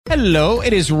Hello,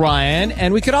 it is Ryan,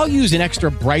 and we could all use an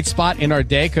extra bright spot in our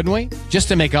day, couldn't we? Just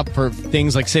to make up for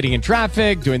things like sitting in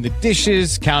traffic, doing the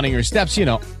dishes, counting your steps,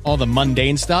 all the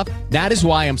mundane stuff. That is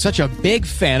why I'm such a big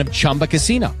fan of Chumba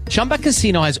Casino. Chumba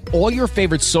Casino has all your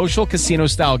favorite social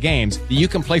casino-style games that you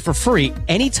can play for free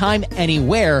anytime,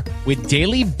 anywhere with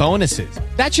daily bonuses.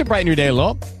 That should brighten your day a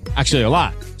little. Actually, a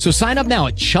lot. So sign up now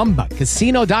at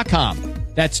ChumbaCasino.com.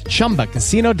 That's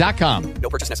ChumbaCasino.com. No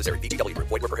purchase necessary. VGW Group.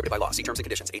 Void where prohibited by law. See terms and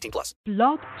conditions. 18+.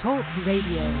 Blog Talk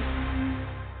Radio.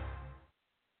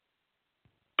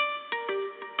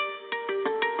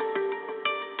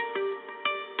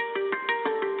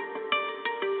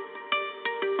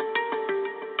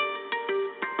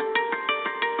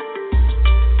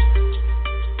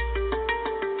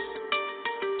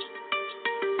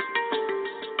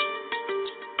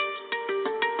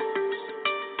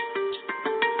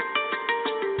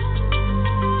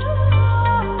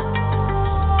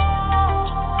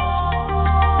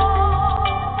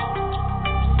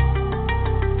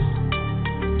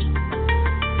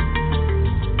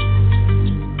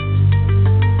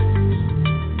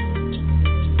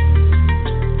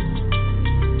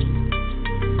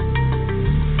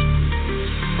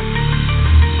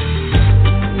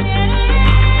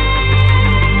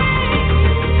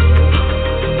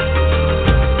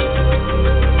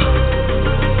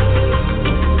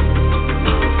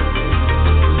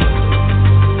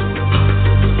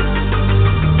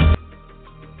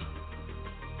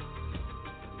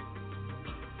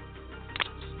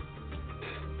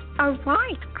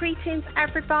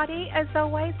 Everybody, as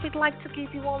always, we'd like to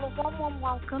give you all a warm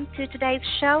welcome to today's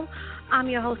show. I'm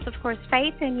your host, of course,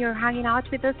 Faith, and you're hanging out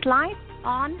with us live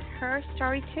on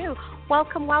HerStoryToo.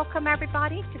 Welcome,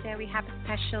 everybody. Today we have a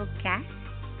special guest,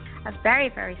 a very,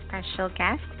 very special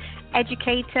guest,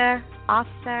 educator,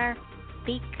 author,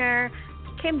 speaker,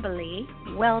 Kimberly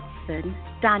Wilson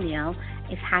Daniel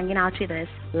is hanging out with us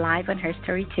live on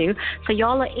HerStoryToo. So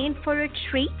y'all are in for a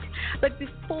treat. But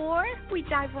before we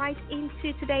dive right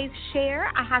into today's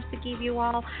share, I have to give you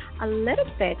all a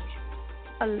little bit.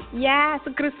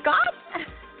 So grüß Gott.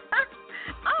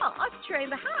 Oh, Austria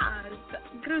in the house.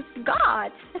 Grüß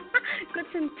Gott.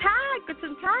 Guten Tag.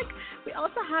 We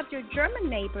also have your German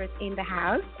neighbors in the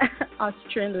house,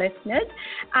 Austrian listeners.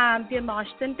 Wir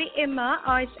möchten wie immer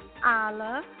euch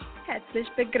alle herzlich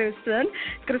begrüßen.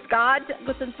 Grüß Gott,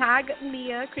 guten Tag,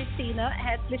 mir, Christina,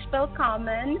 herzlich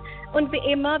willkommen. Und wie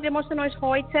immer, wir möchten euch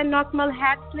heute nochmal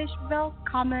herzlich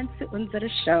willkommen zu unserer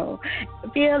Show.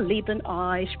 Wir lieben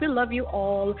euch. We love you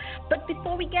all. But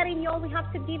before we get in, y'all, we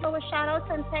have to give our shout outs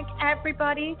and thank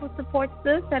everybody who supports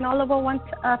us and all of our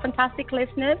fantastic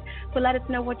listeners who let us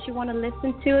know what you want to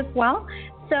listen to as well.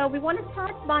 So we want to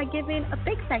start by giving a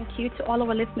big thank you to all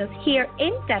our listeners here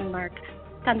in Denmark,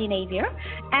 Scandinavia,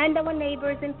 and our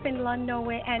neighbors in Finland,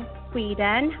 Norway, and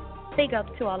Sweden. Big up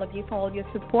to all of you for all your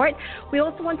support. We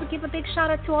also want to give a big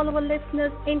shout out to all our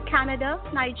listeners in Canada,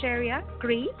 Nigeria,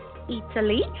 Greece,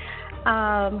 Italy,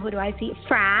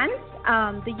 France,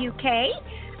 the UK,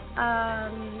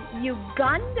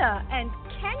 Uganda, and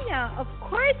Kenya, of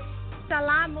course.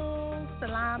 Salamu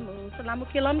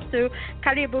Kilamsu,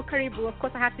 Karibu. Of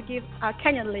course, I have to give our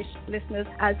Kenyan listeners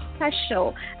a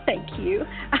special thank you.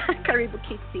 Karibu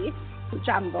Kisi,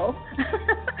 Jambo.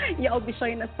 You'll be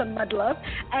showing us some mud love.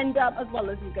 And as well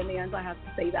as Ugandans, I have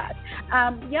to say that.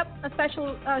 A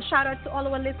special shout out to all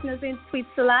our listeners in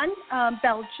Switzerland,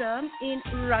 Belgium, in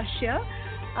Russia,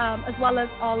 as well as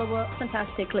all of our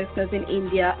fantastic listeners in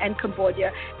India and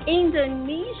Cambodia.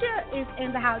 Indonesia is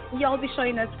in the house. Y'all be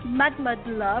showing us mud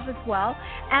love as well.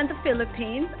 And the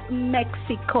Philippines,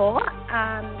 Mexico,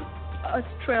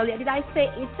 Australia. Did I say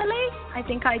Italy? I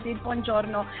think I did.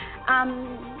 Buongiorno.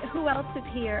 Who else is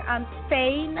here?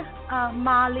 Spain,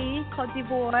 Mali, Cote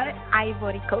d'Ivoire,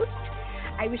 Ivory Coast.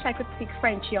 I wish I could speak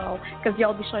French, y'all, because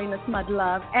y'all be showing us mud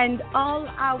love. And all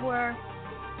our...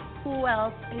 Who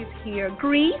else is here?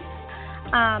 Greece,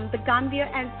 the Gambia,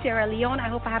 and Sierra Leone. I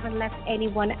hope I haven't left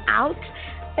anyone out.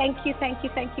 Thank you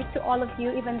to all of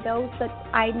you, even those that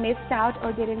I missed out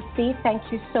or didn't see. Thank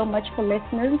you so much for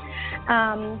listening.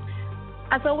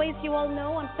 As always, you all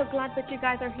know, I'm so glad that you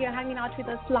guys are here hanging out with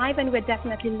us live, and we're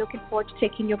definitely looking forward to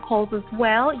taking your calls as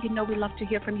well. You know we love to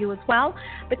hear from you as well.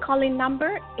 The call-in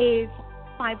number is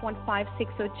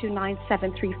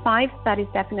 515-602-9735. That is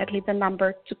definitely the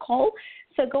number to call.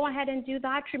 So go ahead and do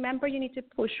that. Remember, you need to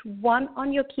push 1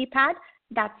 on your keypad.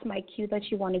 That's my cue that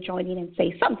you want to join in and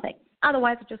say something.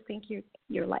 Otherwise, I just think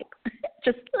you're like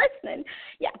just listening.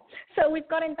 Yeah. So we've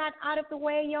gotten that out of the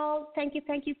way, y'all. Thank you.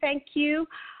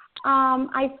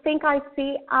 I think I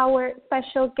see our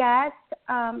special guest,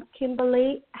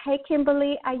 Kimberly. Hey,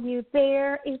 Kimberly, are you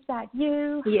there? Is that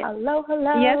you? Yes. Hello,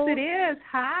 hello. Yes, it is.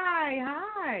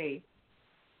 Hi.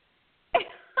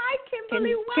 Hi,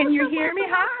 Kimberly. Can you hear me?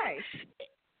 Hi.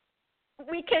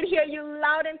 We can hear you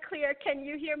loud and clear. Can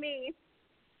you hear me?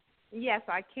 Yes,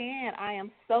 I can. I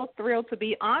am so thrilled to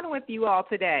be on with you all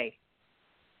today.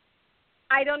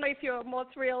 I don't know if you're more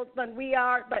thrilled than we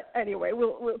are, but anyway,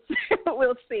 we'll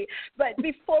we'll see. But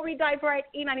before we dive right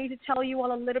in, I need to tell you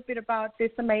all a little bit about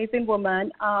this amazing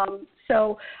woman.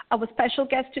 So our special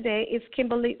guest today is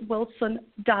Kimberly Wilson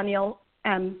Daniel,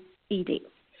 M.E.D.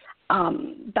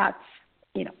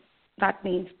 That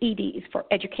means ED is for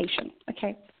education,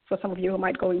 okay? For some of you who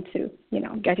might go into,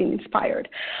 getting inspired.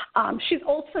 She's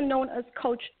also known as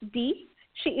Coach D.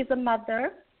 She is a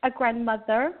mother, a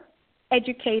grandmother,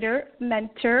 educator,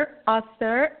 mentor,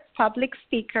 author, public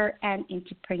speaker, and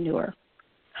entrepreneur.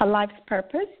 Her life's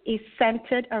purpose is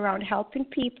centered around helping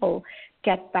people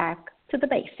get back to the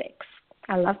basics.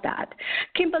 I love that.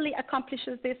 Kimberly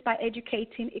accomplishes this by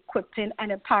educating, equipping,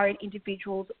 and empowering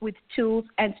individuals with tools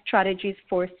and strategies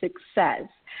for success.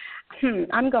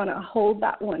 I'm going to hold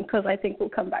that one because I think we'll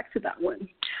come back to that one.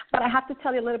 But I have to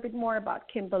tell you a little bit more about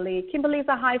Kimberly. Kimberly is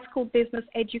a high school business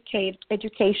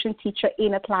education teacher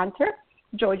in Atlanta,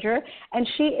 Georgia, and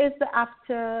she is the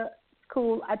After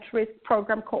School at Risk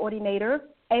Program Coordinator,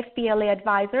 FBLA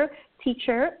advisor,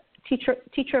 teacher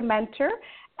mentor,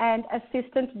 and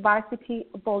assistant varsity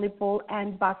volleyball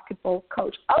and basketball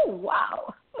coach. Oh,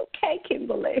 wow. Okay,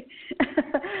 Kimberly.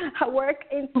 Her work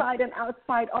inside and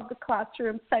outside of the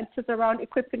classroom centers around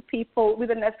equipping people with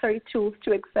the necessary tools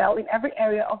to excel in every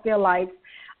area of their lives.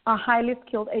 A highly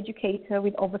skilled educator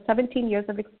with over 17 years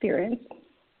of experience,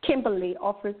 Kimberly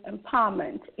offers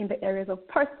empowerment in the areas of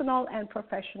personal and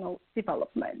professional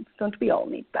development. Don't we all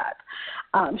need that?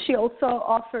 She also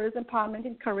offers empowerment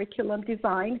in curriculum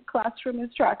design, classroom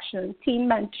instruction, team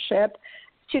mentorship,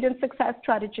 student success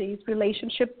strategies,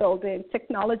 relationship building,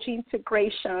 technology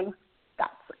integration.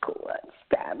 That's a cool one.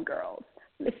 STEM girls,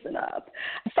 listen up.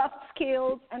 Soft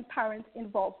skills and parent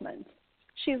involvement.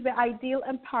 She's the ideal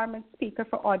empowerment speaker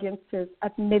for audiences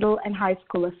at middle and high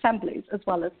school assemblies, as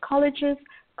well as colleges,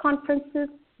 conferences,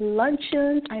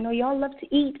 luncheons. I know y'all love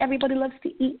to eat. Everybody loves to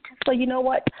eat. So you know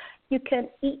what? You can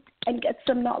eat and get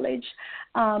some knowledge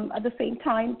at the same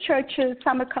time. Churches,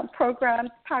 summer camp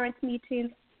programs, parent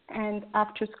meetings, and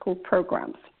after-school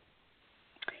programs.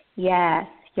 Yes,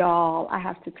 y'all, I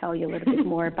have to tell you a little bit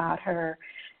more about her.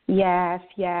 Yes.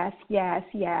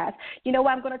 You know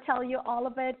what? I'm going to tell you all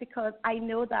of it because I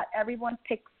know that everyone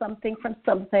picks something from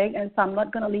something, and so I'm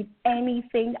not going to leave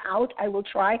anything out. I will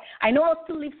try. I know I'll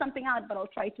still leave something out, but I'll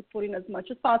try to put in as much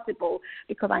as possible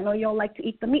because I know you all like to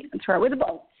eat the meat and throw away the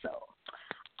bones. So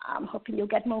I'm hoping you'll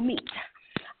get more meat.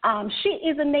 She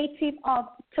is a native of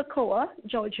Toccoa,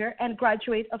 Georgia, and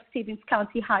graduate of Stevens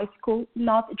County High School,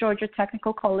 North Georgia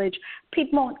Technical College,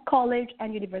 Piedmont College,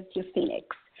 and University of Phoenix.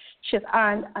 She has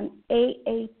earned an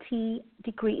AAT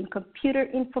degree in Computer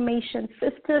Information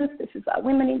Systems. This is a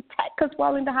Women in Tech as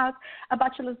well in the house, a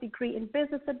bachelor's degree in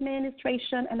Business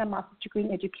Administration, and a master's degree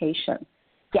in Education.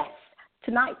 Yes,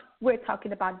 tonight we're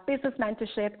talking about business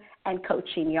mentorship and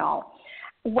coaching, y'all.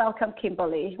 Welcome,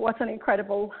 Kimberly. What an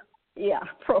incredible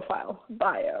profile,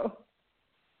 bio.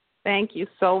 Thank you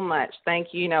so much. Thank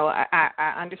you. You know,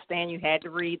 I understand you had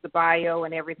to read the bio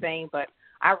and everything, but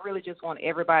I really just want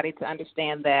everybody to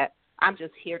understand that I'm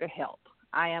just here to help.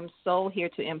 I am so here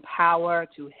to empower,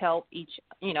 to help each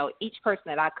person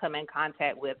that I come in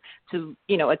contact with to,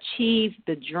 achieve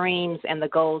the dreams and the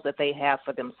goals that they have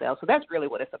for themselves. So that's really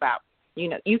what it's about. You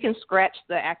know, you can scratch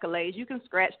the accolades, you can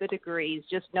scratch the degrees.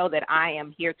 Just know that I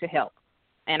am here to help,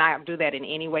 and I do that in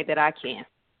any way that I can.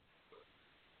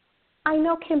 I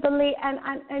know, Kimberly,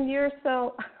 and you're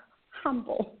so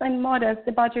humble and modest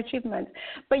about your achievements.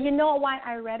 But you know why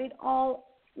I read it all?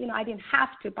 I didn't have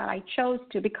to, but I chose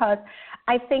to because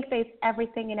I think there's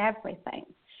everything in everything.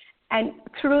 And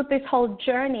through this whole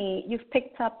journey, you've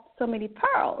picked up so many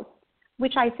pearls,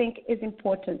 which I think is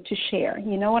important to share.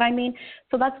 You know what I mean?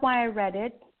 So that's why I read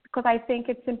it, because I think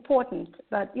it's important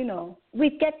that,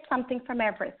 we get something from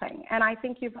everything. And I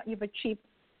think you've achieved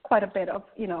quite a bit of,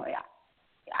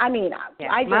 I'm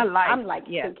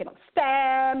thinking of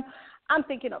STEM. I'm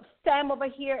thinking of STEM over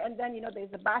here, and then,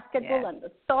 there's the basketball and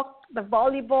the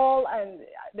volleyball, and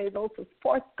there's also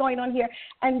sports going on here.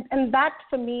 And that,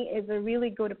 for me, is a really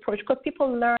good approach because people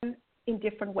learn in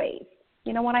different ways.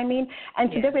 You know what I mean?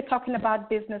 And today we're talking about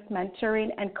business mentoring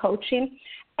and coaching.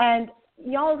 And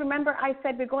y'all remember I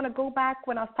said we're going to go back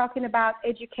when I was talking about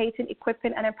educating,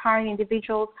 equipping, and empowering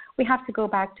individuals. We have to go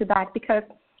back to that because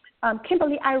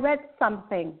Kimberly, I read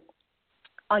something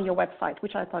on your website,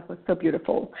 which I thought was so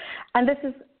beautiful. And this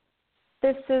is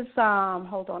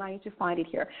hold on, I need to find it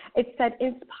here. It said,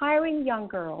 inspiring young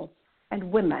girls and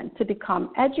women to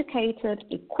become educated,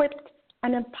 equipped,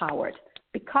 and empowered.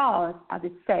 Because, as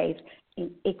it says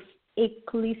in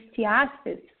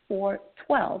Ecclesiastes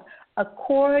 4:12, a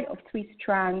cord of 3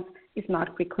 strands is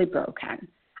not quickly broken.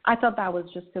 I thought that was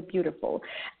just so beautiful.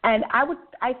 And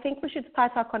I think we should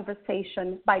start our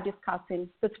conversation by discussing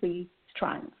the 3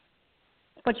 strands.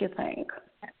 What do you think?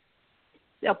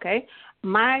 Okay.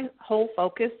 My whole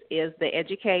focus is the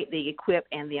educate, the equip,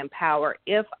 and the empower.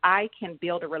 If I can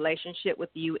build a relationship with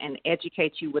you and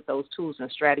educate you with those tools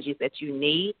and strategies that you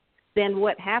need, then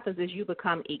what happens is you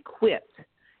become equipped.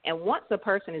 And once a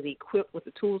person is equipped with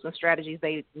the tools and strategies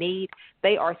they need,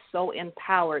 they are so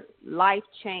empowered. Life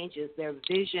changes, their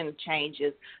vision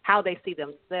changes, how they see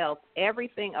themselves.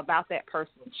 Everything about that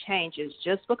person changes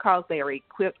just because they are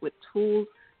equipped with tools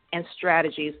and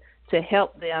strategies to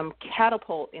help them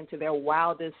catapult into their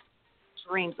wildest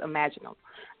dreams imaginable.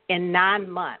 In 9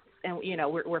 months, and,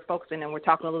 we're focusing and we're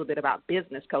talking a little bit about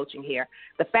business coaching here.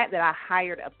 The fact that I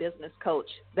hired a business coach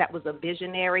that was a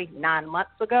visionary 9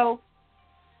 months ago,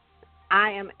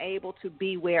 I am able to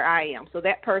be where I am. So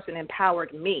that person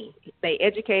empowered me. They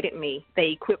educated me. They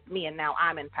equipped me, and now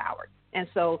I'm empowered. And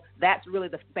so that's really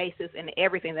the basis in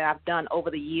everything that I've done over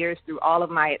the years through all of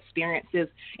my experiences.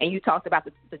 And you talked about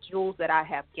the jewels that I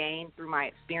have gained through my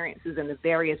experiences and the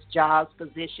various jobs,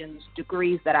 positions,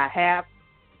 degrees that I have.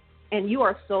 And you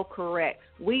are so correct.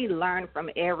 We learn from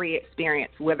every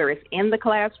experience, whether it's in the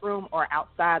classroom or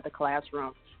outside the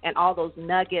classroom. And all those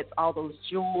nuggets, all those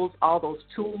jewels, all those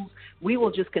tools, we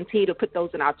will just continue to put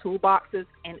those in our toolboxes,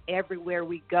 and everywhere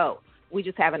we go, we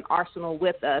just have an arsenal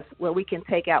with us where we can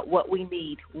take out what we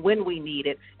need when we need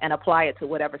it and apply it to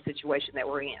whatever situation that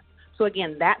we're in. So,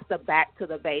 again, that's the back to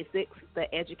the basics,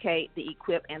 the educate, the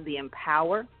equip, and the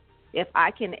empower. If I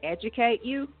can educate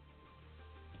you,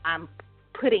 I'm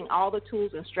putting all the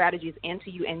tools and strategies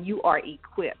into you, and you are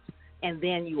equipped, and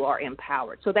then you are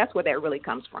empowered. So that's where that really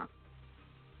comes from.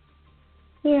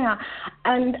 Yeah,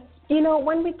 and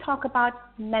when we talk about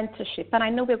mentorship, and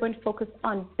I know we're going to focus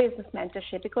on business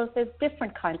mentorship because there's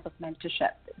different kinds of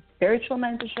mentorship, spiritual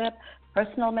mentorship,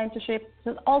 personal mentorship,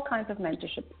 there's all kinds of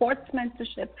mentorship, sports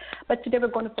mentorship, but today we're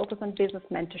going to focus on business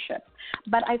mentorship.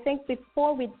 But I think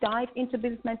before we dive into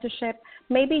business mentorship,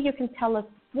 maybe you can tell us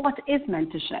what is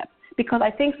mentorship. Because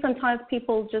I think sometimes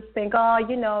people just think,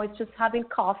 it's just having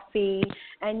coffee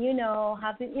and,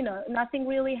 nothing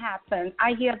really happens.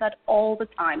 I hear that all the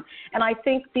time. And I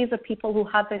think these are people who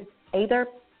haven't either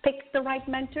picked the right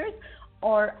mentors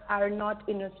or are not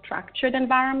in a structured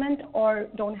environment or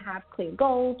don't have clear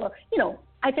goals or,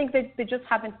 I think that they just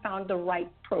haven't found the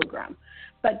right program.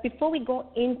 But before we go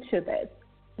into this,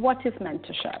 what is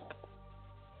mentorship?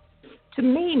 To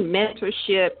me,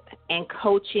 mentorship and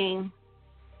coaching,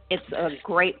 it's a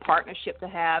great partnership to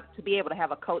have, to be able to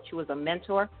have a coach who is a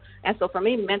mentor. And so for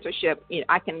me, mentorship,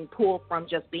 I can pull from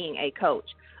just being a coach.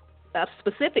 A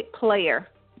specific player,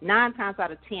 9 times out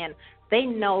of 10, they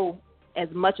know as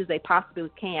much as they possibly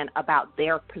can about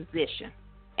their position,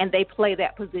 and they play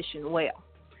that position well.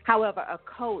 However, a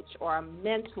coach or a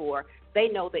mentor, they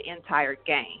know the entire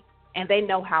game, and they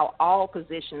know how all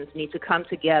positions need to come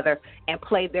together and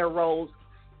play their roles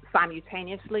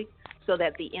simultaneously so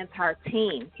that the entire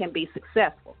team can be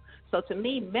successful. So to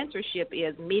me, mentorship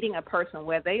is meeting a person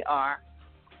where they are,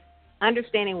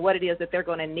 understanding what it is that they're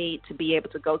going to need to be able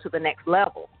to go to the next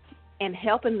level, and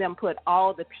helping them put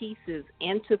all the pieces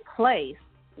into place,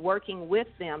 working with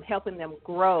them, helping them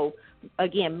grow,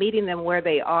 again, meeting them where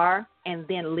they are, and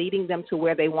then leading them to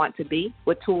where they want to be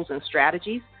with tools and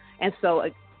strategies. And so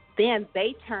then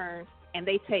they turn and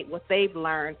they take what they've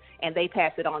learned and they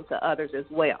pass it on to others as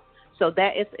well. So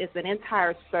that it's an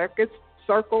entire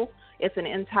circle. It's an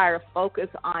entire focus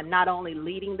on not only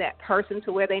leading that person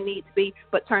to where they need to be,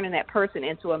 but turning that person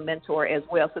into a mentor as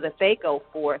well so that they go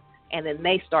forth and then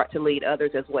they start to lead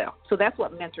others as well. So that's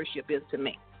what mentorship is to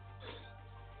me.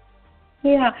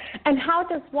 Yeah. And how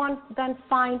does one then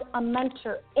find a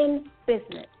mentor in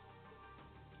business?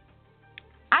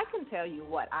 I can tell you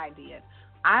what I did.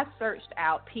 I searched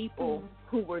out people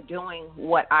who were doing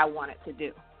what I wanted to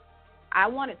do. I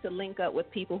wanted to link up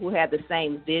with people who had the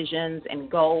same visions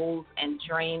and goals and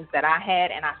dreams that I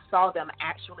had, and I saw them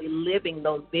actually living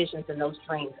those visions and those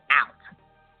dreams out.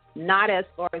 Not as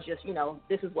far as just,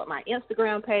 this is what my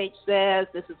Instagram page says,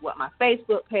 this is what my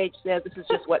Facebook page says, this is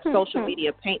just what social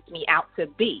media paints me out to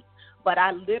be. But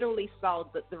I literally saw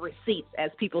the receipts, as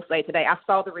people say today. I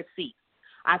saw the receipts.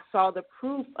 I saw the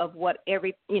proof of what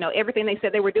everything they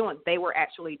said they were doing, they were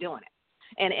actually doing it.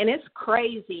 And it's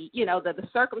crazy, the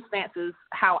circumstances,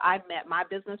 how I met my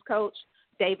business coach,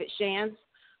 David Shands.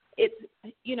 It's,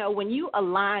 when you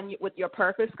align with your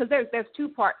purpose, because there's two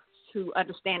parts to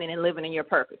understanding and living in your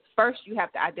purpose. First, you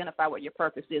have to identify what your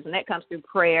purpose is, and that comes through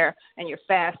prayer and your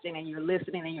fasting and your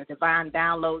listening and your divine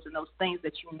downloads and those things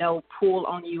that pull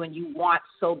on you and you want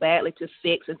so badly to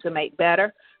fix and to make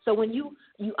better. So when you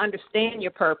understand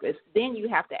your purpose, then you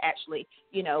have to actually,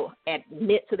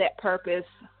 admit to that purpose,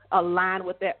 align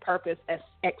with that purpose,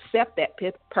 accept that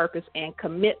purpose, and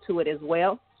commit to it as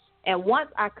well. And once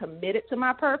I committed to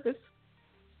my purpose,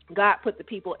 God put the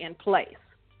people in place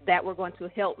that were going to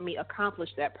help me accomplish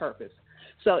that purpose.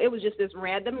 So it was just this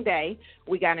random day.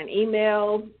 We got an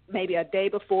email maybe a day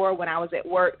before when I was at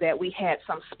work that we had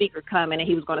some speaker come in and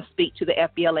he was going to speak to the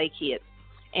FBLA kids.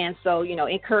 And so,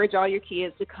 encourage all your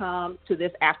kids to come to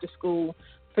this after school,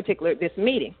 this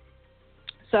meeting.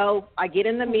 So I get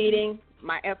in the meeting.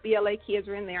 My FBLA kids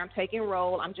are in there. I'm taking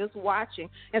roll. I'm just watching.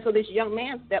 And so this young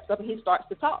man steps up and he starts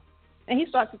to talk. And he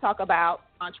starts to talk about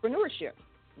entrepreneurship.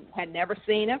 Had never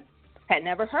seen him. Had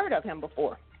never heard of him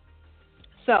before.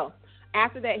 So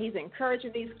after that, he's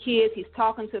encouraging these kids. He's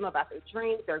talking to them about their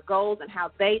dreams, their goals, and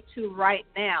how they, too, right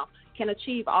now can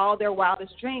achieve all their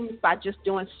wildest dreams by just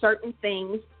doing certain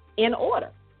things in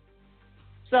order.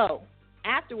 So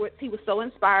afterwards, he was so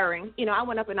inspiring. I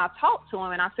went up and I talked to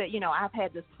him, and I said, I've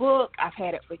had this book. I've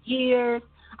had it for years.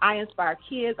 I inspire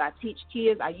kids. I teach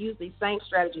kids. I use these same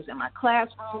strategies in my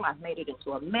classroom. I've made it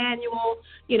into a manual.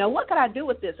 What could I do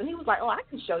with this? And he was like, I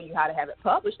can show you how to have it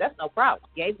published. That's no problem.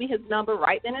 Gave me his number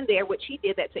right then and there, which he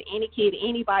did that to any kid,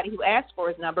 anybody who asked for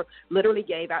his number, literally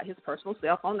gave out his personal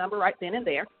cell phone number right then and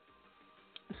there.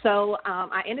 So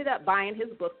I ended up buying his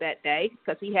book that day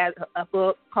because he has a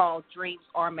book called Dreams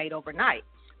Are Made Overnight.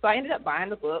 So I ended up buying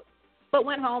the book, but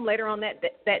went home later on that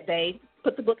day,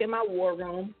 put the book in my war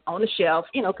room on the shelf,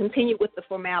 continued with the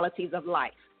formalities of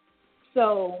life.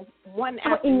 So one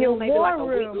afternoon, in your maybe war like a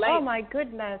room. week later. Oh, my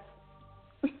goodness.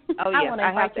 Oh, yes,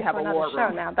 I have to have a war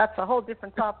room. Now. That's a whole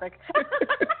different topic.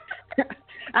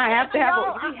 I have to have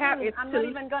I'm not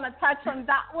even going to touch on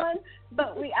that one,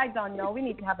 but I don't know. We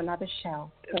need to have another show.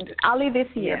 Early this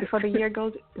year, before the year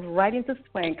goes right into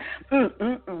spring.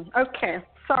 Okay,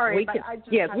 sorry.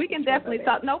 We can definitely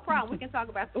talk. No problem. We can talk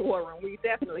about the war room. We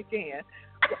definitely can.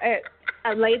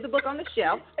 I laid the book on the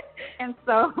shelf, and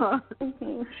so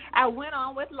I went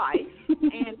on with life.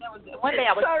 And there was one day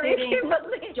I was sitting.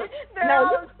 Kimberly, they're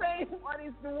all saying, what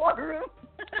is the war room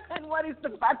and what is the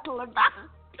battle about?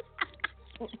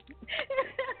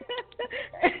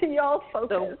 Y'all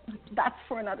focus. That's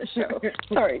for another show.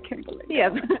 Sorry, Kimberly.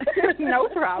 Yes, no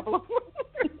problem.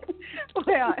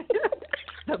 Well,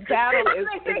 the battle is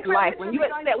life. When you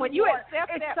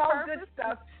accept it's that all purpose, good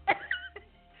stuff.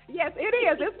 Yes, it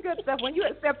is. It's good stuff. When you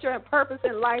accept your purpose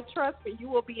in life, trust me, you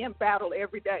will be in battle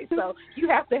every day. So you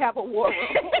have to have a war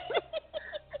room.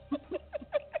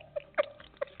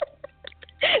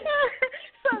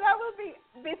 So that will be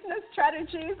business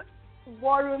strategies,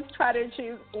 war room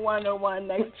strategies 101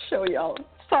 next show, y'all.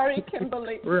 Sorry,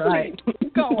 Kimberly. Right.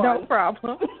 Go on. No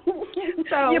problem.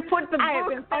 So you put the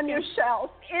book on your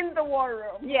shelf in the war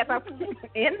room. Yes, I put it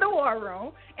in the war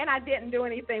room, and I didn't do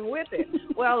anything with it.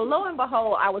 Well, lo and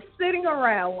behold, I was sitting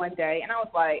around one day, and I was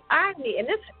like, and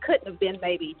this couldn't have been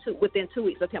maybe within 2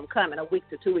 weeks of him coming, a week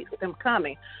to 2 weeks of him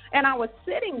coming. And I was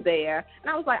sitting there, and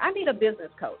I was like, I need a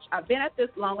business coach. I've been at this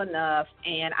long enough,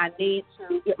 and I need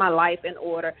to get my life in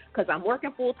order because I'm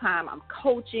working full-time. I'm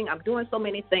coaching. I'm doing so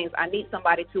many things. I need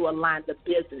somebody to align the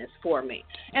business for me.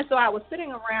 And so I was sitting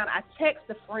around. I texted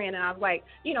a friend, and I was like,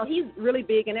 he's really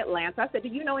big in Atlanta. So I said, do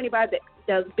you know anybody that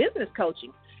does business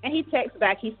coaching? And he texted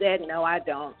back. He said, no, I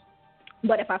don't.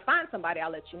 But if I find somebody,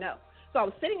 I'll let you know. So I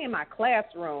was sitting in my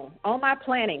classroom on my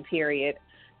planning period,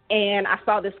 and I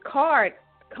saw this card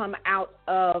come out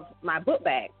of my book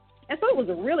bag. And so it was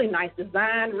a really nice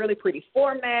design, really pretty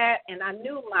format. And I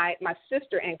knew my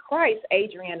sister in Christ,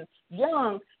 Adrienne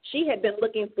Young, she had been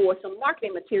looking for some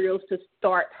marketing materials to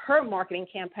start her marketing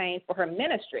campaign for her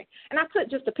ministry. And I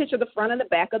took just a picture of the front and the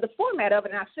back of the format of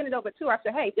it, and I sent it over to her. I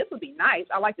said, hey, this would be nice.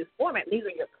 I like this format. These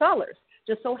are your colors.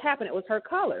 Just so happened it was her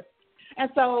colors. And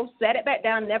so set it back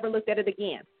down, never looked at it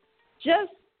again.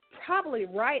 Just probably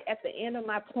right at the end of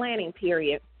my planning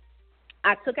period,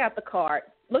 I took out the card,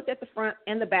 looked at the front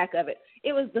and the back of it.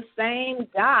 It was the same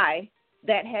guy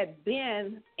that had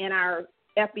been in our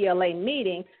FBLA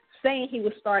meeting saying he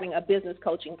was starting a business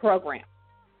coaching program.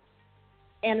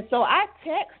 And so I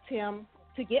texted him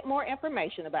to get more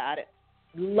information about it.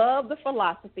 loved the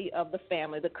philosophy of the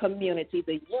family, the community,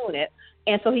 the unit.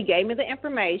 And so he gave me the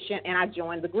information, and I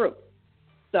joined the group.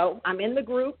 So I'm in the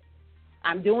group.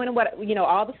 I'm doing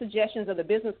all the suggestions of the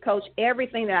business coach,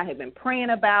 everything that I had been praying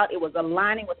about. It was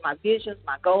aligning with my visions,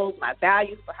 my goals, my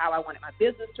values for how I wanted my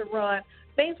business to run.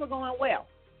 Things were going well.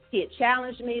 He had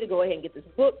challenged me to go ahead and get this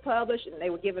book published, and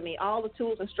they were giving me all the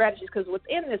tools and strategies, because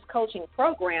within this coaching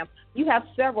program, you have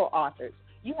several authors.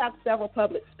 You have several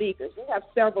public speakers. You have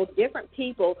several different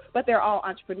people, but they're all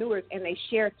entrepreneurs, and they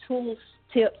share tools,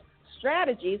 tips,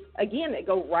 strategies, again, that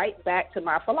go right back to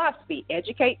my philosophy.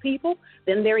 Educate people,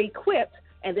 then they're equipped,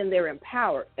 and then they're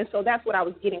empowered. And so that's what I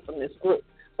was getting from this group.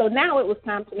 So now it was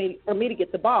time for me to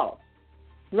get the ball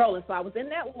rolling. So I was in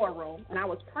that war room, and I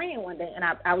was praying one day, and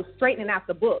I was straightening out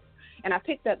the book. And I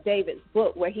picked up David's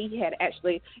book where he had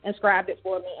actually inscribed it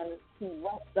for me, and he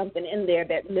wrote something in there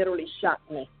that literally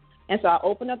shocked me. And so I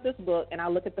opened up this book, and I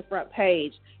look at the front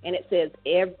page, and it says,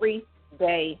 every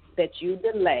day that you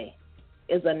delay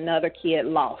is another kid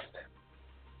lost.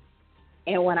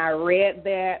 And when I read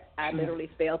that, I literally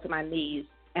fell to my knees,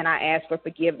 and I asked for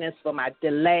forgiveness for my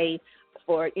delay,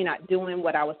 for not doing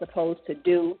what I was supposed to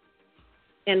do.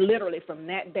 And literally from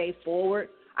that day forward,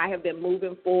 I have been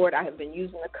moving forward. I have been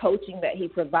using the coaching that he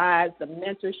provides, the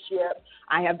mentorship.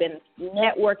 I have been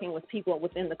networking with people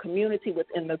within the community,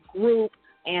 within the group.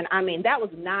 And, that was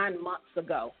 9 months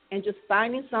ago. And just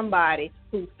finding somebody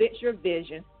who fits your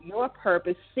vision, your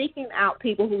purpose, seeking out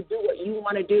people who do what you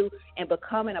want to do and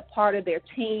becoming a part of their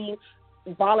team,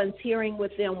 volunteering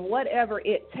with them, whatever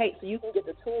it takes so you can get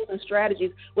the tools and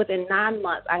strategies. Within 9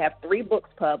 months, I have 3 books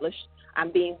published.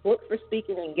 I'm being booked for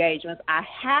speaking engagements. I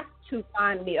have to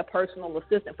find me a personal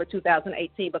assistant for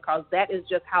 2018 because that is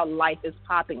just how life is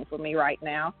popping for me right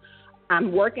now.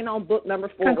 I'm working on book number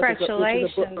 4.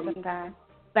 Congratulations on that.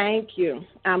 Thank you.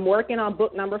 I'm working on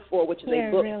book number 4, which is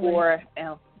a book for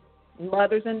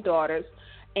mothers and daughters.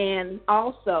 And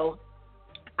also,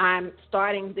 I'm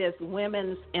starting this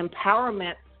women's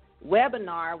empowerment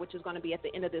webinar, which is going to be at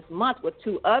the end of this month, with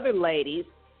 2 other ladies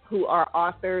who are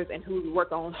authors and who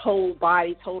work on whole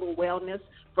body, total wellness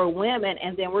for women,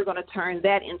 and then we're going to turn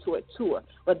that into a tour.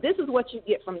 But this is what you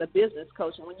get from the business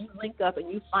coach. And when you link up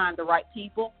and you find the right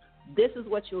people, this is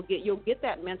what you'll get. You'll get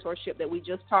that mentorship that we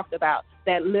just talked about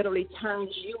that literally turns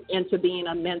you into being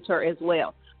a mentor as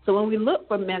well. So when we look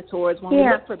for mentors, when we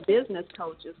look for business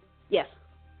coaches, yes.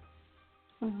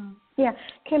 Mm-hmm. Yeah,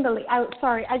 Kimberly,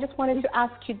 I just wanted to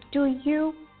ask you, do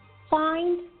you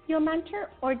find your mentor,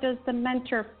 or does the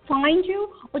mentor find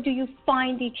you, or do you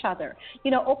find each other?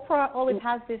 Oprah always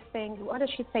has this thing, what does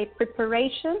she say,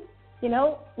 preparation?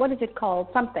 What is it called?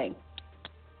 Something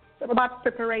about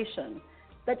preparation.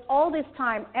 That all this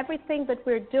time, everything that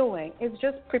we're doing is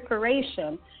just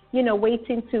preparation,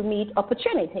 waiting to meet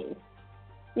opportunities,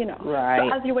 Right.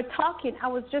 So as you were talking, I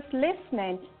was just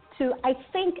listening to, I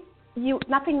think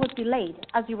nothing was delayed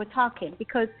as you were talking,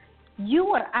 because you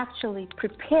were actually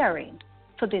preparing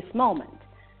for this moment,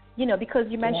 because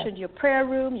you mentioned your prayer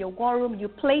room, your war room, you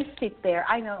placed it there.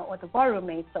 I know what the war room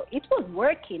is, so it was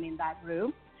working in that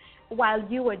room while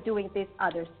you were doing this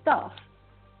other stuff.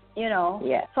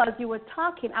 Yes. So as you were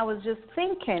talking, I was just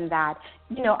thinking that,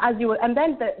 as you were, and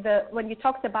then when you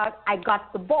talked about I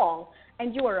got the ball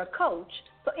and you were a coach.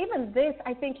 So even this,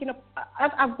 I think,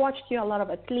 I've watched a lot of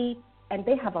athletes, and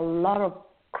they have a lot of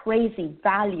crazy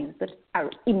values that are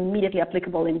immediately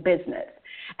applicable in business.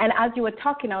 And as you were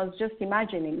talking, I was just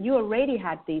imagining you already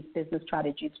had these business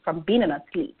strategies from being an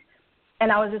athlete.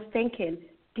 And I was just thinking,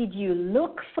 did you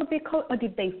look for the coach, or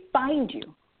did they find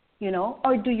you?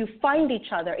 Or do you find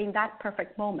each other in that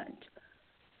perfect moment?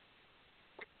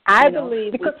 I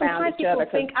believe because we found sometimes each other.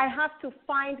 People think I have to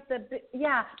find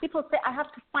people say I have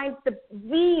to find the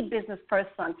business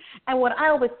person. And what I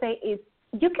always say is,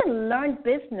 you can learn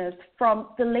business from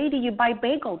the lady you buy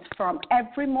bagels from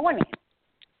every morning.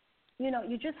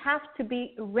 You just have to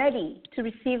be ready to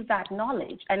receive that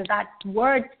knowledge, and that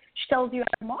word tells you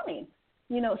every morning.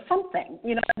 Something,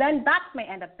 then that may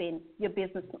end up being your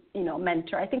business,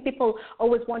 mentor. I think people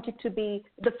always want it to be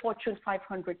the Fortune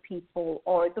 500 people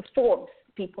or the Forbes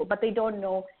people, but they don't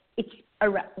know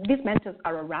these mentors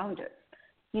are around us.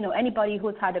 Anybody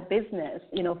who's had a business,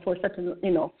 for certain,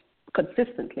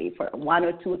 consistently for 1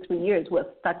 or 2 or 3 years, who has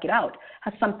stuck it out,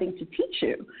 has something to teach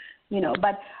you,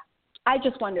 But I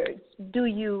just wondered,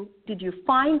 did you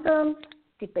find them?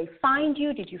 Did they find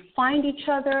you? Did you find each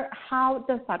other? How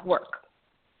does that work?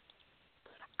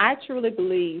 I truly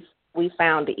believe we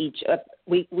found each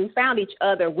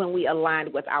other when we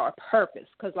aligned with our purpose.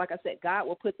 Because, like I said, God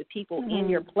will put the people in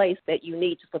your place that you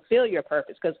need to fulfill your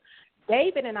purpose. Because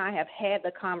David and I have had the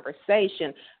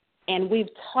conversation, and we've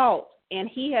talked And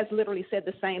he has literally said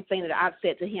the same thing that I've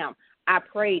said to him. I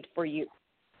prayed for you.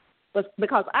 But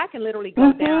because I can literally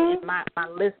go down in my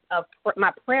list of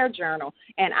my prayer journal,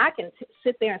 and I can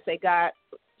sit there and say, God,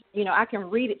 I can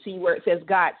read it to you where it says,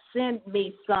 God, send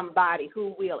me somebody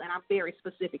who will. And I'm very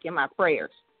specific in my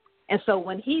prayers. And so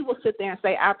when he will sit there and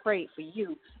say, I prayed for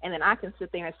you, and then I can sit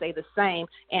there and say the same.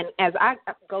 And as I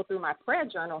go through my prayer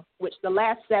journal, which the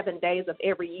last 7 days of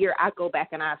every year, I go back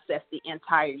and I assess the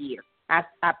entire year. I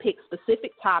pick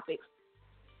specific topics,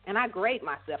 and I grade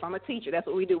myself. I'm a teacher. That's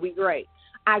what we do. We grade.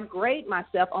 I grade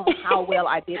myself on how well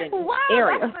I did in each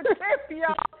area. Wow, that's a tip,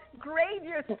 y'all. Grade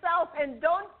yourself and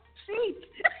don't cheat.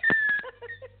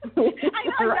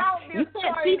 I know you'll be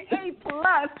scoring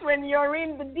A+ when you're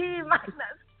in the D-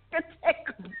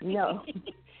 category. No.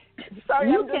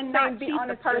 Sorry, you I'm just cannot saying, be cheat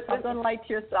honest the person. yourself. Don't lie to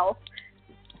yourself.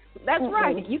 That's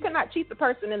right. You cannot cheat the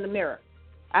person in the mirror.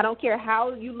 I don't care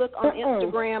how you look on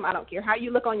Instagram. I don't care how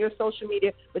you look on your social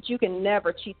media, but you can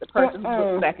never cheat the person who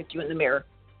looks back at you in the mirror.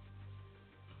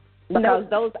 Because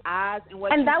those eyes and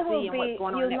what you see and what's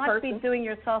going on in that person. You'll not be doing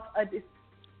yourself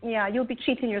you'll be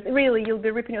cheating yourself. Really, you'll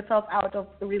be ripping yourself out of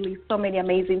really so many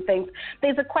amazing things.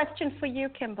 There's a question for you,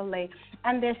 Kimberly,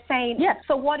 and they're saying,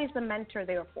 so what is the mentor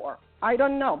there for? I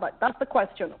don't know, but that's the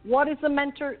question. What is the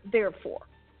mentor there for?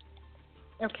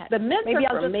 Okay. The mentor Maybe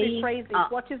I'll for just me, rephrase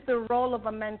it. What is the role of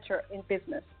a mentor in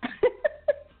business?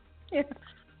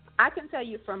 I can tell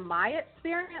you from my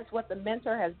experience what the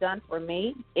mentor has done for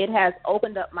me. It has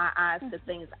opened up my eyes to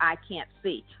things I can't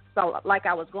see. So like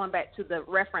I was going back to the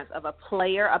reference of a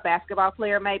player, a basketball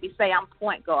player, maybe say I'm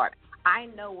point guard. I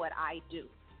know what I do.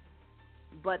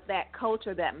 But that coach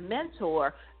or that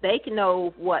mentor, they can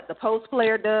know what the post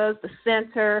player does, the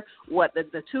center, what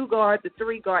the 2 guard, the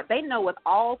 3 guard. They know what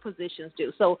all positions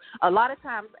do. So a lot of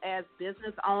times as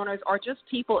business owners or just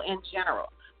people in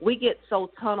general, we get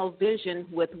so tunnel vision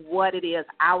with what it is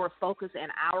our focus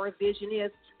and our vision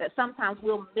is that sometimes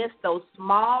we'll miss those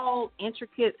small,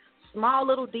 intricate, small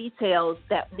little details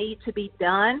that need to be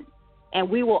done, and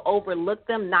we will overlook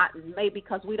them, not maybe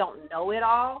because we don't know it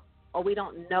all or we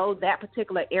don't know that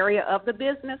particular area of the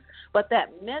business, but that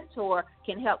mentor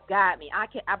can help guide me. I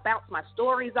bounce my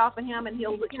stories off of him, and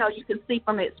he'll, you can see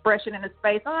from the expression in his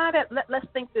face, let's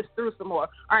think this through some more.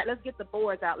 All right, let's get the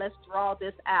boards out. Let's draw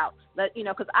this out.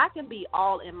 Because I can be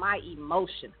all in my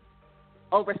emotion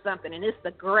over something, and it's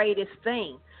the greatest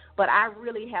thing. But I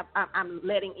really I'm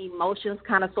letting emotions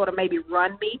kind of sort of maybe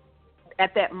run me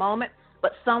at that moment.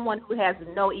 But someone who has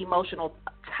no emotional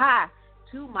tie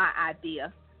to my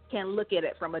idea can look at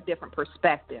it from a different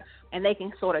perspective, and they can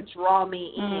sort of draw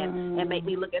me in and make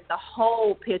me look at the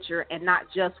whole picture and not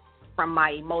just from my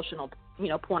emotional,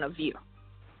 point of view.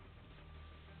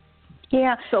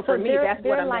 Yeah. So for me, that's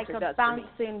what a like mentor does for me.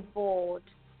 They're like a bouncing board.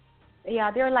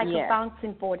 Yeah, they're like a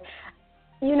bouncing board.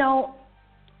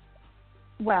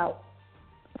 Well,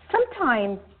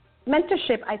 sometimes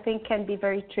mentorship, I think, can be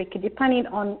very tricky depending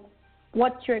on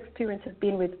what your experience has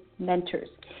been with mentors.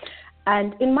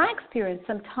 And in my experience,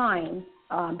 sometimes,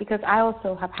 because I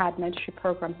also have had mentorship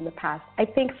programs in the past, I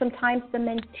think sometimes the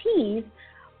mentees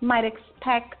might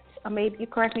expect, or maybe you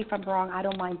correct me if I'm wrong, I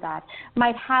don't mind that,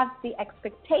 might have the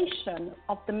expectation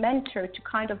of the mentor to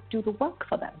kind of do the work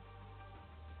for them,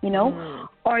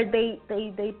 or they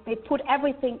put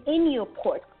everything in your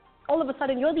court. All of a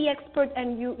sudden, you're the expert,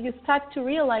 and you start to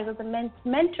realize that the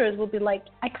mentors will be like,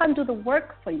 I can't do the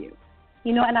work for you.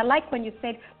 And I like when you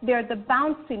said they're the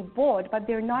bouncing board, but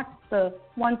they're not the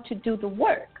one to do the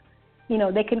work.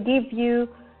 They can give you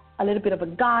a little bit of a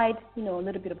guide, a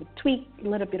little bit of a tweak, a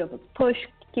little bit of a push,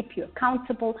 keep you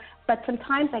accountable. But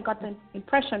sometimes I got the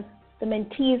impression the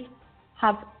mentees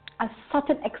have a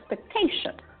certain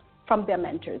expectation from their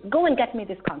mentors. Go and get me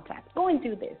this contact. Go and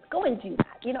do this. Go and do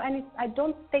that. And I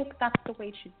don't think that's the way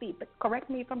it should be. But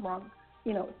correct me if I'm wrong.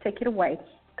 Take it away.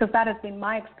 Because that has been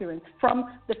my experience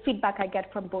from the feedback I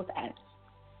get from both ends.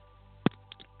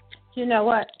 You know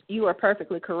what? You are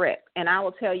perfectly correct. And I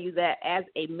will tell you that as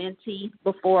a mentee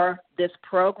before this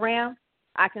program,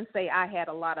 I can say I had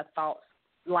a lot of thoughts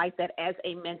like that as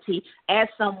a mentee, as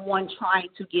someone trying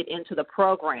to get into the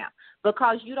program,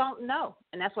 because you don't know.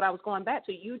 And that's what I was going back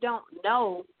to. You don't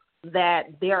know that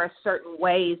there are certain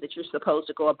ways that you're supposed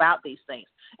to go about these things.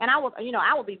 And I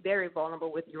will be very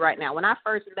vulnerable with you right now. When I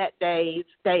first met David,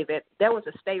 there was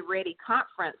a Stay Ready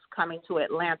conference coming to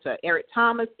Atlanta. Eric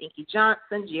Thomas, Inky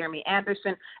Johnson, Jeremy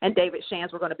Anderson, and David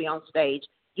Shands were going to be on stage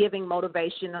giving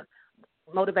motivational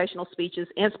speeches,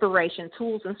 inspiration,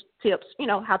 tools and tips,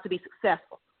 how to be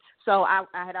successful. So I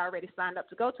had already signed up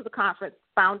to go to the conference,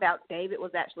 found out David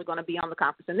was actually going to be on the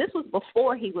conference. And this was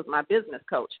before he was my business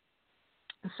coach.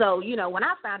 So, when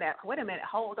I found out, wait a minute,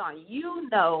 hold on,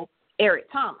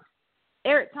 Eric Thomas.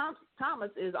 Eric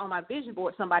Thomas is on my vision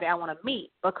board, somebody I want to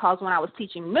meet, because when I was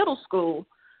teaching middle school,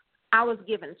 I was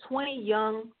given 20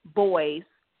 young boys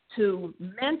to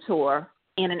mentor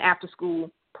in an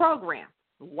after-school program.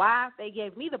 Why they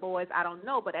gave me the boys, I don't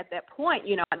know. But at that point,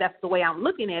 that's the way I'm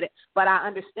looking at it. But I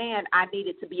understand I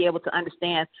needed to be able to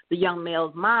understand the young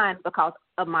male's mind because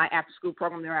of my after-school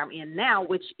program that I'm in now,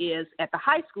 which is at the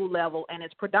high school level, and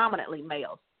it's predominantly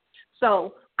males.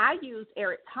 So I used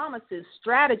Eric Thomas's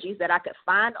strategies that I could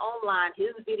find online, his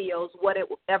videos,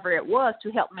 whatever it was,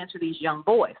 to help mentor these young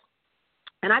boys.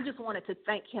 And I just wanted to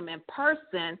thank him in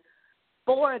person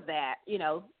for that.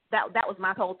 That was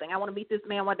my whole thing. I want to meet this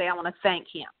man one day. I want to thank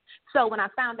him. So when I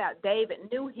found out David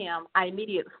knew him, I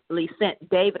immediately sent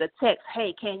David a text,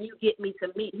 hey, can you get me to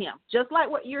meet him? Just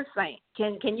like what you're saying.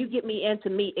 Can you get me in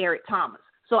to meet Eric Thomas?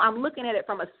 So I'm looking at it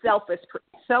from a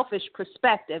selfish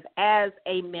perspective as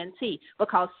a mentee,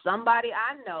 because somebody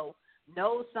I know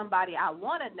knows somebody I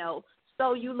want to know.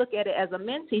 So you look at it as a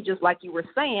mentee, just like you were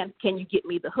saying, can you get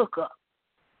me the hookup?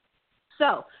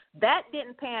 So that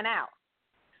didn't pan out.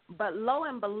 But lo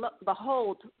and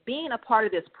behold, being a part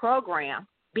of this program,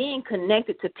 being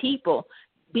connected to people,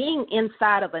 being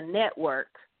inside of a network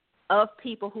of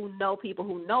people who know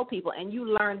people, and you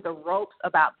learn the ropes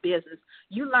about business.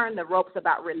 You learn the ropes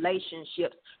about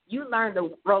relationships. You learn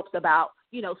the ropes about,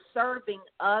 serving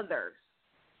others,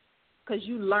 because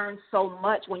you learn so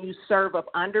much when you serve up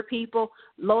under people.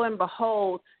 Lo and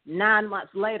behold, 9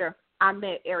 months later, I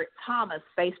met Eric Thomas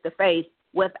face to face,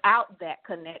 without that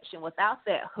connection, without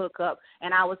that hookup,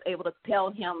 and I was able to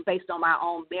tell him based on my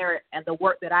own merit and the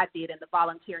work that I did and the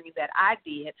volunteering that I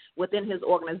did within his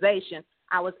organization,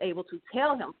 I was able to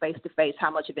tell him face-to-face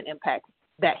how much of an impact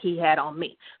that he had on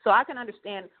me. So I can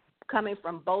understand coming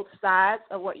from both sides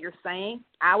of what you're saying.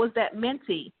 I was that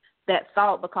mentee that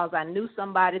thought because I knew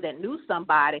somebody that knew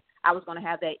somebody, I was going to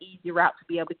have that easy route to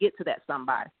be able to get to that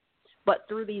somebody. But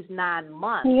through these 9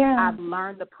 months, I've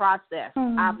learned the process.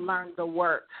 I've learned the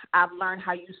work. I've learned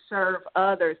how you serve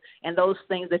others. And those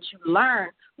things that you learn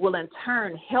will, in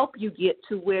turn, help you get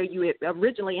to where you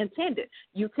originally intended.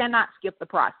 You cannot skip the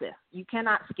process. You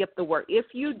cannot skip the work. If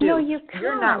you do,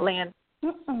 you're not laying.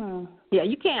 Yeah,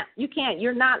 you can't. You can't.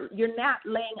 You're not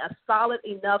laying a solid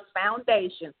enough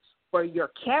foundation for your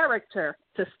character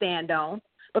to stand on,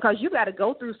 because you got to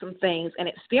go through some things and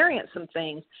experience some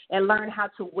things and learn how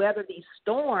to weather these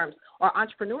storms, or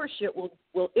entrepreneurship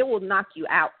will knock you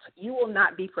out. You will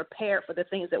not be prepared for the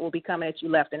things that will be coming at you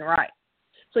left and right.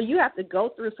 So you have to go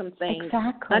through some things,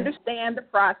 understand the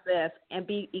process, and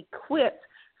be equipped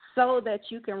so that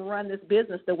you can run this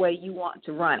business the way you want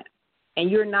to run it.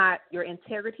 And your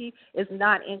integrity is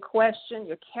not in question.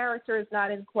 Your character is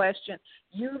not in question.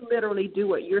 You literally do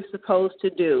what you're supposed to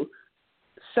do.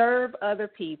 Serve other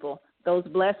people. Those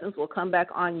blessings will come back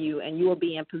on you, and you will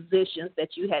be in positions that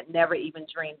you had never even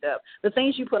dreamed of. The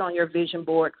things you put on your vision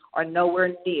board are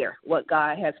nowhere near what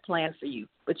God has planned for you,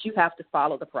 but you have to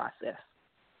follow the process.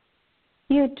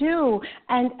 You do,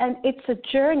 and it's a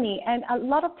journey. And a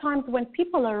lot of times when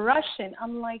people are rushing,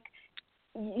 I'm like,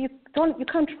 you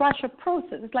can't rush a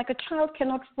process. It's like a child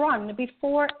cannot run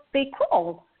before they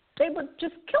crawl. They would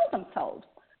just kill themselves.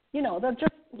 They'll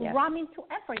just run into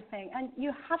everything, and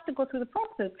you have to go through the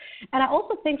process. And I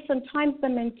also think sometimes the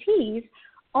mentees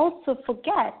also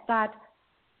forget that,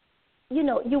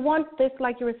 you want this,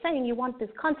 like you were saying, you want this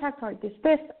contact or this,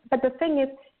 but the thing is,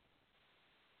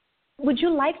 would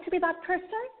you like to be that person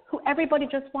who everybody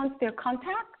just wants their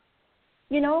contact?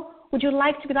 Would you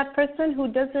like to be that person who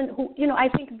doesn't, I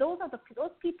think those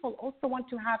people also want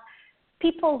to have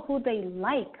people who they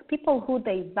like, people who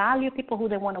they value, people who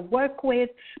they want to work with,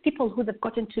 people who they've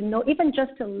gotten to know, even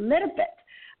just a little bit,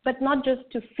 but not just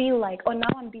to feel like, oh, now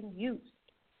I'm being used,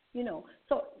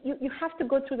 So you have to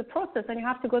go through the process, and you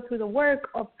have to go through the work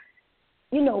of,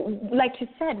 like you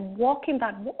said, walking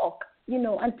that walk,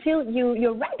 until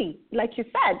you're ready. Like you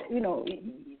said,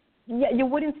 you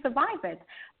wouldn't survive it.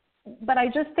 But I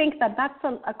just think that that's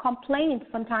a complaint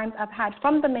sometimes I've had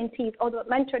from the mentees. Oh, the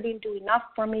mentor didn't do enough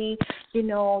for me.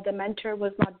 The mentor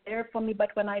was not there for me. But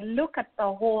when I look at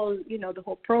the whole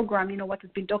program, what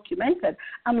has been documented,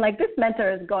 I'm like, this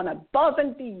mentor has gone above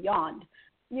and beyond,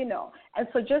 And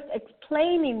so just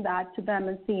explaining that to them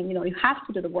and seeing, you have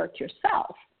to do the work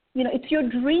yourself. It's your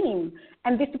dream.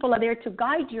 And these people are there to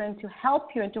guide you and to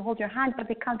help you and to hold your hand, but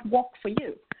they can't walk for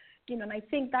you. And I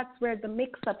think that's where the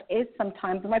mix-up is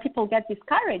sometimes, and why people get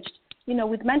discouraged,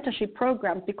 with mentorship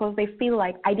programs, because they feel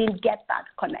like, I didn't get that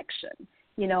connection,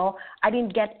 I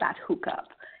didn't get that hookup,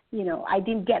 I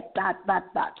didn't get that.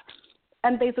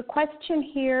 And there's a question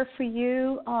here for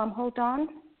you. Hold on.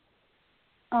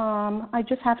 I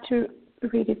just have to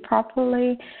read it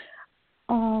properly.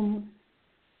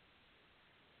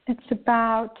 It's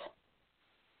about,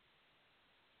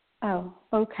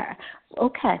 okay.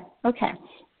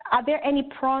 Are there any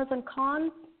pros and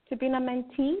cons to being a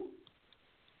mentee?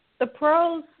 The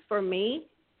pros for me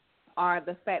are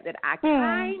the fact that I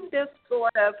kind of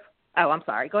sort of, I'm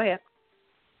sorry, go ahead.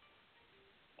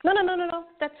 No.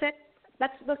 That's it.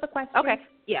 That's the question. Okay,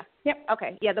 yeah. Yep.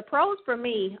 Okay, yeah, the pros for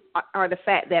me are the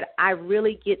fact that I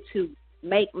really get to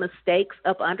make mistakes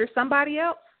up under somebody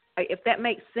else, if that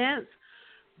makes sense,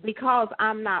 because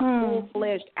I'm not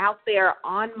full-fledged out there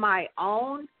on my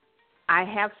own. I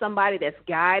have somebody that's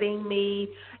guiding me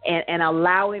and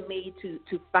allowing me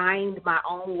to find my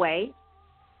own way.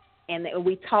 And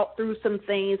we talk through some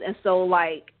things. And so,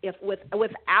 like, if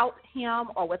without him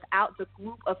or without the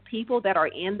group of people that are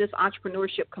in this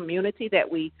entrepreneurship community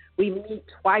that we meet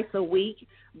twice a week,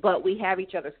 but we have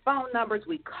each other's phone numbers,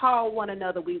 we call one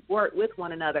another, we work with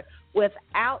one another.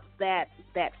 Without that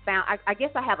I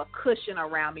guess I have a cushion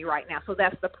around me right now. So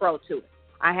that's the pro to it.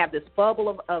 I have this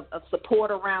bubble of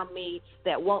support around me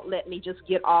that won't let me just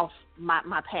get off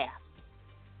my path.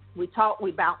 We talk,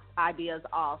 we bounce ideas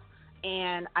off,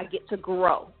 and I get to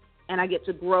grow. And I get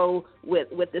to grow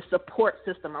with this support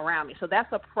system around me. So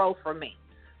that's a pro for me.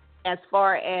 As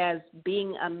far as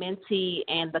being a mentee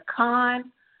and the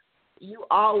con, you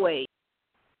always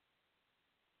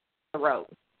the road.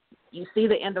 You see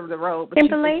the end of the road, but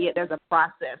Kimberly? You forget there's a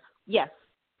process. Yes.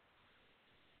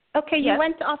 Okay, Yes. You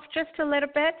went off just a little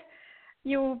bit.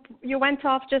 You went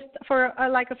off just for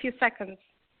like a few seconds.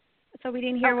 So we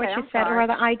didn't hear what you said, or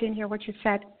rather I didn't hear what you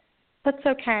said. That's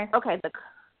okay. Okay,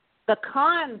 the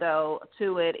con, though,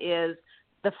 to it is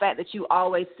the fact that you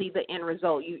always see the end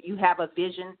result. You have a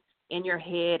vision in your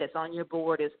head. It's on your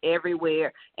board. It's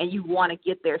everywhere, and you want to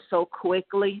get there so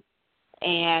quickly,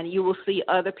 and you will see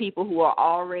other people who are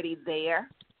already there.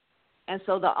 And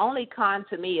so the only con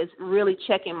to me is really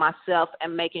checking myself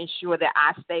and making sure that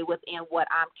I stay within what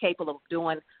I'm capable of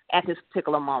doing at this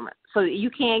particular moment. So you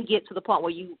can get to the point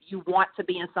where you want to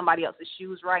be in somebody else's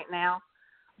shoes right now.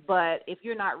 But if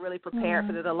you're not really prepared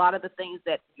for it, a lot of the things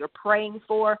that you're praying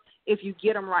for, if you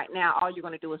get them right now, all you're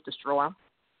going to do is destroy them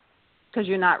because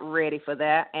you're not ready for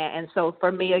that. And so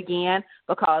for me, again,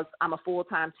 because I'm a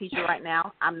full-time teacher right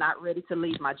now, I'm not ready to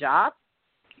leave my job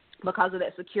because of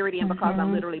that security and because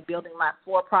I'm literally building my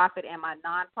for-profit and my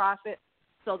nonprofit.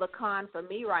 So the con for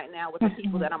me right now with the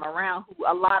people that I'm around, who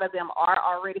a lot of them are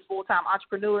already full-time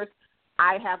entrepreneurs,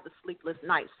 I have the sleepless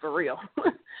nights for real.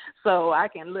 So I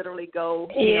can literally go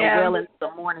well into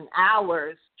the morning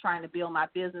hours trying to build my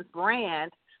business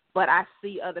brand, but I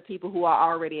see other people who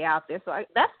are already out there. So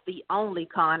that's the only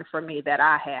con for me that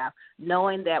I have,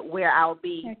 knowing that where I'll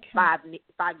be 5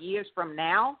 years from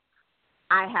now,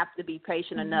 I have to be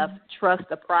patient enough, trust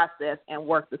the process, and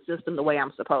work the system the way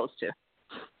I'm supposed to.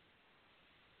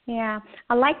 Yeah,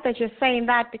 I like that you're saying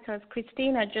that because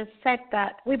Christina just said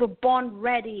that we were born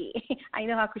ready. I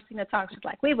know how Christina talks. She's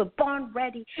like, we were born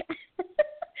ready.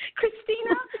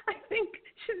 Christina, I think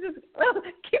she's just, well,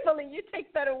 Kimberly, you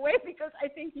take that away because I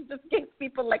think you just gave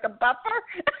people like a buffer,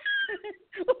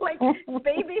 like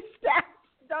baby steps.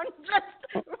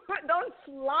 Don't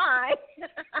fly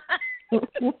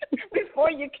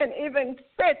before you can even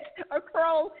sit or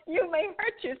crawl. You may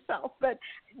hurt yourself, but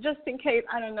just in case,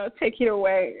 I don't know, take it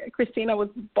away. Christina was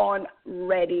born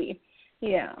ready.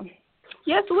 Yeah.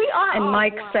 Yes, we are. And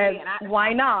Mike says,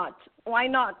 why not? Why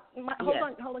not? Hold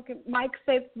on. Mike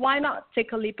says, why not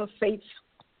take a leap of faith?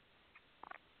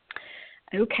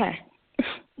 Okay.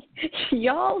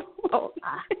 Y'all,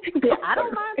 I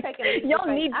don't mind taking leaps y'all of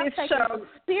faith. need this show.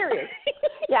 Serious.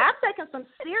 I've taken some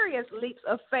serious leaps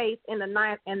of faith in the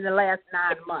last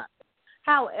 9 months.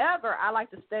 However, I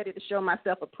like to study to show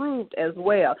myself approved as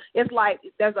well. It's like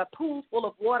there's a pool full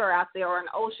of water out there or an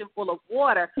ocean full of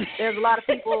water. There's a lot of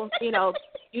people, you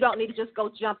don't need to just go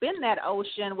jump in that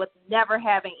ocean with never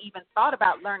having even thought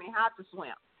about learning how to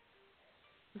swim.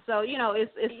 So,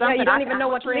 it's something you don't even know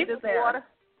what tread lives this there. water.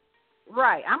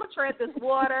 Right. I'm going to tread this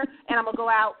water, and I'm going to go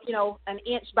out, an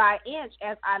inch by inch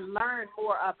as I learn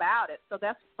more about it. So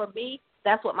for me,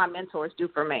 that's what my mentors do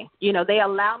for me. They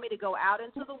allow me to go out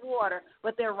into the water,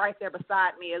 but they're right there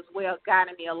beside me as well,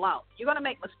 guiding me along. You're going to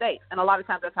make mistakes, and a lot of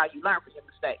times that's how you learn from your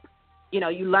mistakes.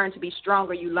 You learn to be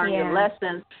stronger. You learn your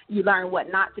lessons. You learn what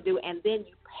not to do, and then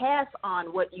you pass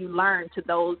on what you learn to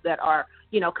those that are,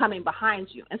 coming behind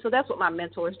you. And so that's what my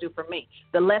mentors do for me.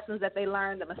 The lessons that they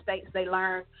learn, the mistakes they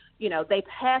learn, they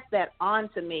pass that on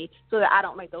to me so that I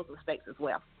don't make those mistakes as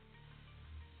well.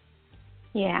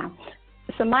 Yeah.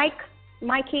 So, Mike,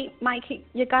 Mikey,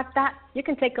 you got that? You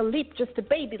can take a leap, just a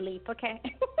baby leap, okay?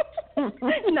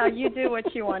 No, you do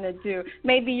what you want to do.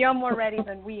 Maybe you're more ready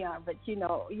than we are, but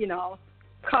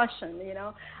caution,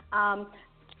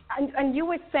 And you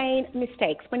were saying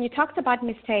mistakes. When you talked about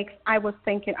mistakes, I was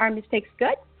thinking, are mistakes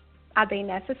good? Are they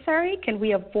necessary? Can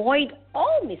we avoid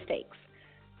all mistakes?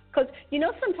 Because,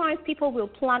 sometimes people will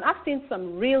plan. I've seen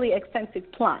some really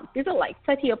expensive plans. These are like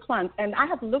 30-year plans. And I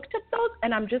have looked at those,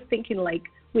 and I'm just thinking, like,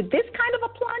 with this kind of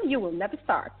a plan, you will never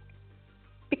start.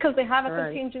 Because they have a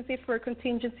contingency for a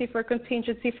contingency for a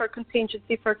contingency for a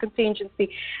contingency for a contingency.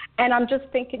 And I'm just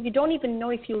thinking, you don't even know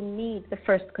if you'll need the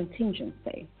first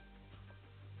contingency.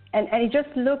 And it just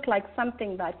looked like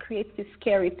something that creates this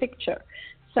scary picture.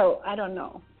 So I don't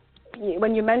know.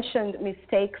 When you mentioned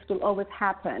mistakes will always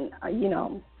happen,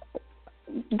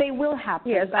 they will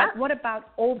happen. Yes, but what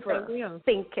about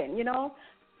overthinking,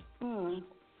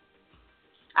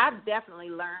 I've definitely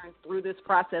learned through this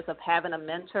process of having a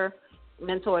mentor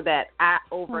that I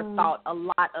overthought a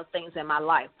lot of things in my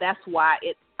life. That's why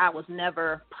I was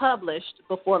never published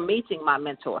before meeting my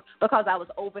mentor, because I was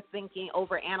overthinking,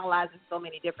 overanalyzing so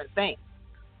many different things.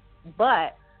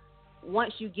 But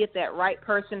once you get that right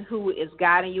person who is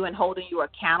guiding you and holding you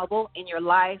accountable in your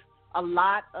life, a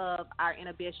lot of our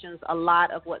inhibitions, a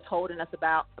lot of what's holding us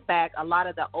back, a lot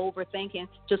of the overthinking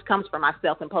just comes from our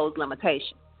self-imposed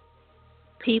limitations.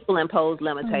 People impose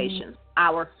limitations,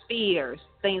 our fears,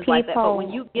 things like that. But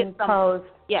when you get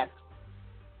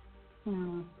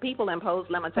people impose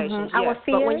limitations. Yes.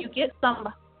 But when you get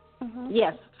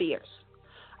fears.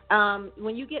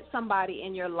 When you get somebody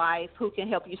in your life who can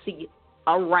help you see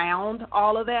around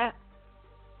all of that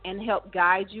and help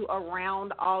guide you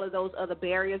around all of those other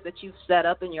barriers that you've set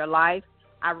up in your life,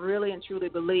 I really and truly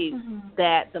believe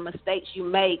that the mistakes you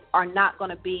make are not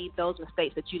going to be those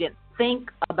mistakes that you didn't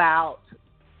think about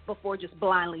before just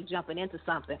blindly jumping into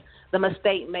something. The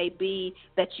mistake may be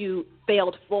that you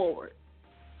failed forward.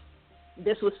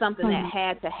 This was something that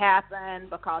had to happen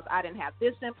because I didn't have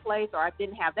this in place or I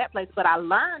didn't have that place, but I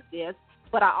learned this,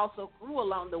 but I also grew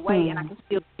along the way and I can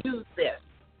still use this.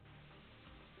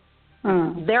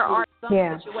 There are some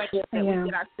situations that we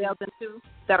get ourselves into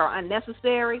that are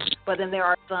unnecessary, but then there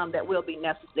are some that will be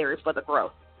necessary for the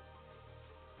growth.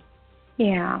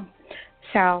 Yeah.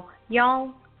 So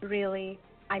y'all really,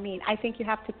 I think you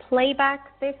have to play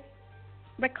back this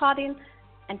recording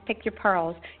and pick your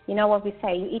pearls. You know what we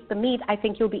say, you eat the meat. I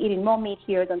think you'll be eating more meat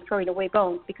here than throwing away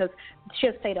bones, because she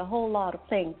has said a whole lot of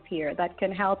things here that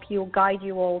can help you, guide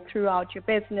you all throughout your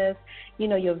business,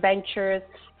 your ventures,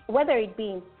 whether it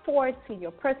be in sports, in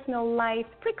your personal life.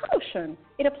 Precaution.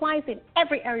 It applies in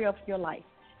every area of your life.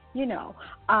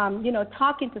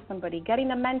 Talking to somebody,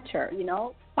 getting a mentor,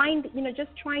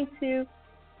 just trying to,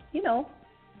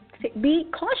 be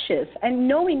cautious and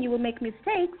knowing you will make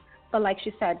mistakes. But like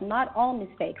she said, not all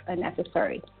mistakes are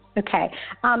necessary. Okay.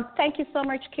 Thank you so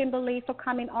much, Kimberly, for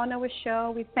coming on our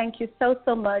show. We thank you so,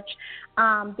 so much.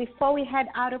 Before we head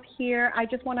out of here, I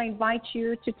just want to invite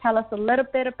you to tell us a little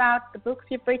bit about the books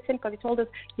you've written, because you told us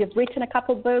you've written a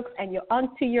couple books and you're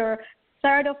on to your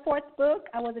third or fourth book.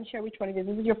 I wasn't sure which one it is.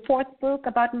 This is your fourth book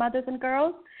about mothers and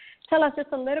girls. Tell us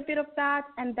just a little bit of that,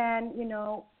 and then,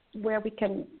 where we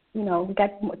can,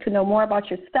 get to know more about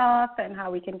your stuff and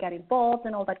how we can get involved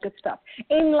and all that good stuff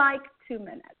in like 2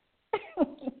 minutes.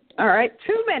 All right,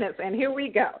 2 minutes, and here we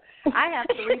go. I have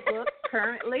 3 books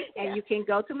currently, and you can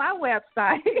go to my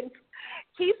website,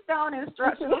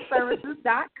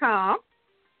 KeystoneInstructionalServices.com.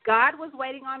 God Was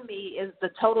Waiting on Me is the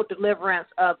total deliverance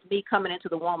of me coming into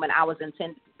the woman I was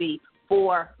intended to be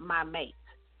for my mate.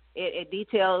 It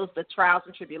details the trials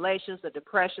and tribulations, the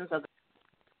depressions of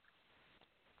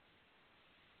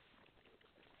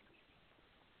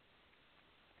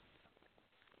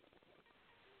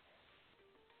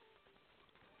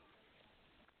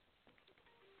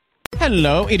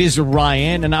Hello, it is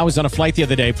Ryan, and I was on a flight the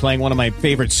other day playing one of my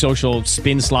favorite social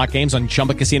spin slot games on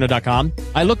ChumbaCasino.com.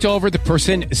 I looked over at the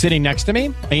person sitting next to me,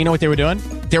 and you know what they were doing?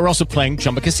 They were also playing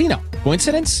Chumba Casino.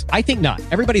 Coincidence? I think not.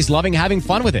 Everybody's loving having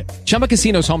fun with it. Chumba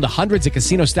Casino is home to hundreds of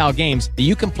casino-style games that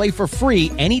you can play for free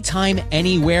anytime,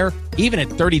 anywhere, even at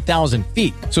 30,000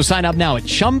 feet. So sign up now at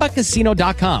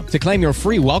ChumbaCasino.com to claim your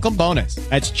free welcome bonus.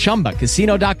 That's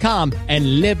ChumbaCasino.com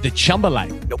and live the Chumba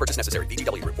life. No purchase necessary.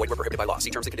 VGW. Void where prohibited by law. See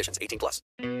terms and conditions. 18+.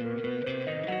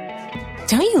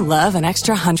 Don't you love an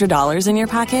extra $100 in your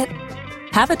pocket?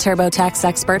 Have a TurboTax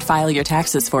expert file your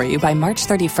taxes for you by March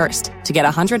 31st to get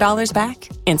 $100 back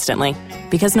instantly.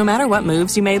 Because no matter what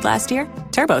moves you made last year,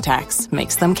 TurboTax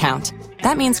makes them count.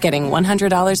 That means getting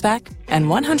 $100 back and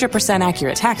 100%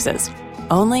 accurate taxes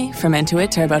only from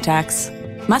Intuit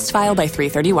TurboTax. Must file by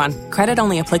 3/31. Credit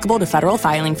only applicable to federal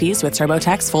filing fees with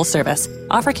TurboTax full service.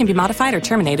 Offer can be modified or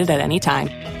terminated at any time.